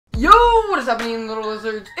What is happening, little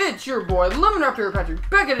lizards? It's your boy LemonRaptor Patrick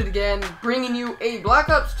back at it again, bringing you a Black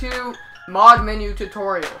Ops 2 mod menu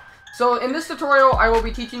tutorial. So in this tutorial, I will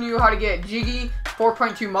be teaching you how to get Jiggy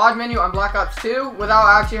 4.2 mod menu on Black Ops 2 without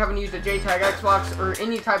actually having to use a Jtag Xbox or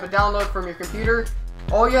any type of download from your computer.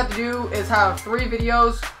 All you have to do is have 3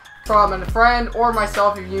 videos from a friend or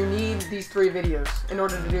myself if you need these 3 videos in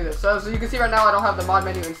order to do this. So you can see right now I don't have the mod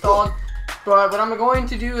menu installed. But what I'm going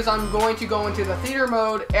to do is I'm going to go into the theater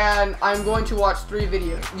mode and I'm going to watch 3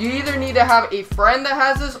 videos. You either need to have a friend that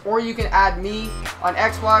has this or you can add me on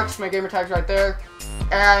Xbox. My gamer tag's right there.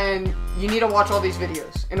 And you need to watch all these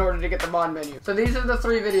videos in order to get the mod menu. So these are the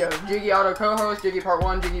 3 videos. Jiggy Auto Co-host, Jiggy Part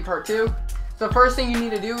 1, Jiggy Part 2. So the first thing you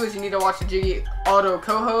need to do is you need to watch the Jiggy Auto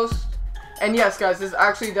Co-host. And yes guys, this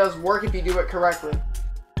actually does work if you do it correctly.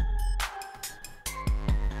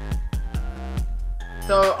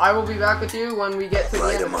 So I will be back with you when we get to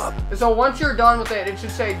the end. So once you're done with it, it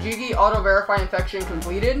should say Jiggy Auto Verify Infection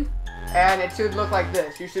Completed. And it should look like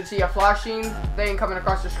this. You should see a flashing thing coming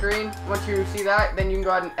across the screen. Once you see that, then you can go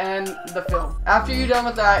ahead and end the film. After you're done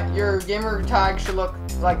with that, your gamer tag should look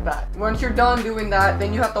like that. Once you're done doing that,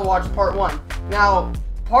 then you have to watch Part 1. Now,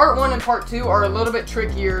 Part 1 and Part 2 are a little bit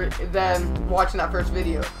trickier than watching that first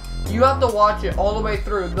video. You have to watch it all the way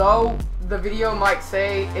through. Though the video might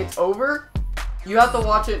say it's over, you have to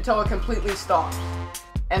watch it until it completely stops.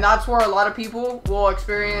 And that's where a lot of people will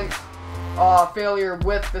experience failure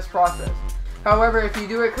with this process. However, if you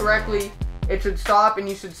do it correctly, it should stop and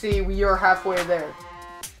you should see we are halfway there.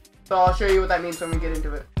 So I'll show you what that means when we get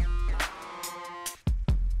into it.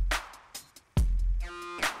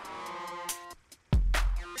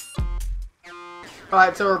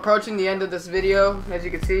 Alright, so we're approaching the end of this video, as you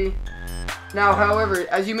can see. Now, however,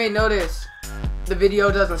 as you may notice, the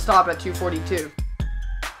video doesn't stop at 2:42.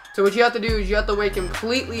 So what you have to do is you have to wait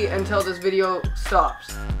completely until this video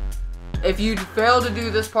stops. If you fail to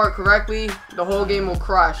do this part correctly, the whole game will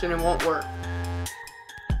crash and it won't work.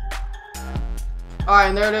 Alright,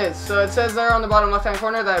 and there it is. So it says there on the bottom left hand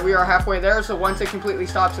corner that we are halfway there. So once it completely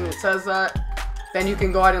stops and it says that, then you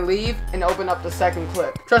can go ahead and leave and open up the second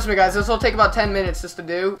clip. Trust me guys, this will take about 10 minutes just to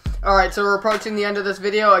do. Alright, so we're approaching the end of this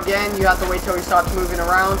video. Again, you have to wait till he stops moving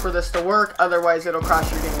around for this to work, otherwise it'll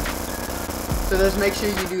crash your game. So just make sure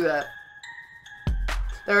you do that.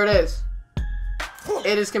 There it is.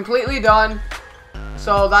 It is completely done.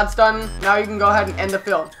 So that's done. Now you can go ahead and end the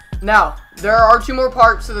film. Now, there are 2 more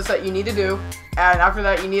parts to this that you need to do. And after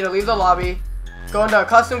that, you need to leave the lobby, go into a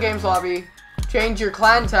custom games lobby, change your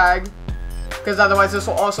clan tag, because otherwise this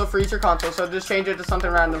will also freeze your console. So just change it to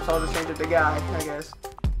something random. So I'll just change it to guy, I guess.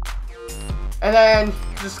 And then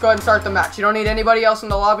just go ahead and start the match. You don't need anybody else in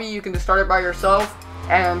the lobby. You can just start it by yourself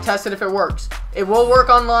and test it if it works. It will work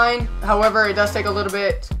online. However, it does take a little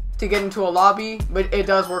bit to get into a lobby, but it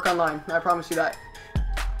does work online. I promise you that.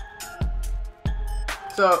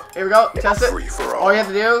 So here we go. Test it. All you have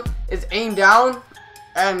to do is aim down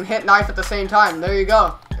and hit knife at the same time. There you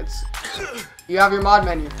go. You have your mod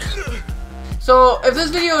menu. So if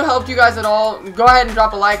this video helped you guys at all, go ahead and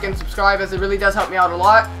drop a like and subscribe, as it really does help me out a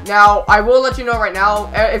lot. Now, I will let you know right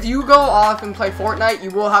now, if you go off and play Fortnite,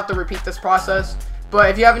 you will have to repeat this process.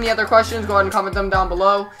 But if you have any other questions, go ahead and comment them down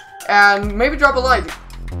below. And maybe drop a like.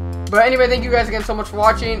 But anyway, thank you guys again so much for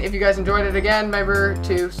watching. If you guys enjoyed it again, remember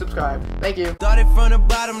to subscribe. Thank you. Started from the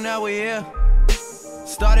bottom, now we're here.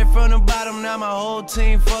 Started from the bottom, now my whole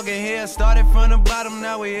team fucking here. Started from the bottom,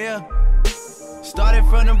 now we're here. Started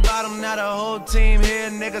from the bottom, now the whole team here.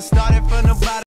 Nigga, started from the bottom.